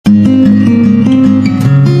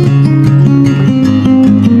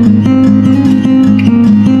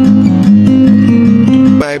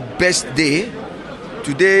best day.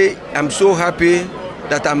 Today, I'm so happy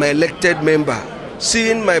that I'm an elected member,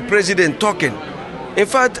 seeing my president talking. In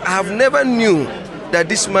fact, I have never knew that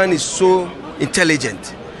this man is so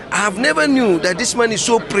intelligent. I have never knew that this man is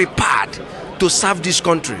so prepared to serve this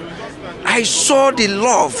country. I saw the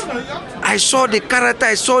love, I saw the character,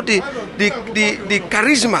 I saw the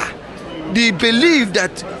charisma, the belief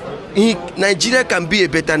that Nigeria can be a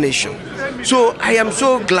better nation. So I am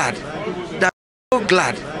so glad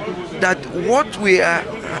that what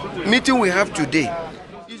meeting we have today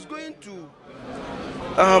is going to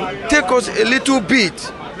take us a little bit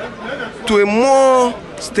to a more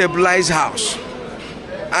stabilized house.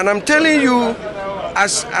 And I'm telling you,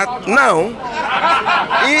 as at now,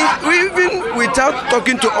 even without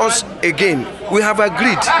talking to us again, we have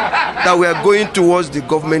agreed that we are going towards the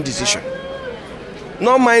government decision.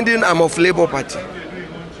 Not minding I'm of Labour Party.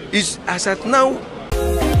 As at now,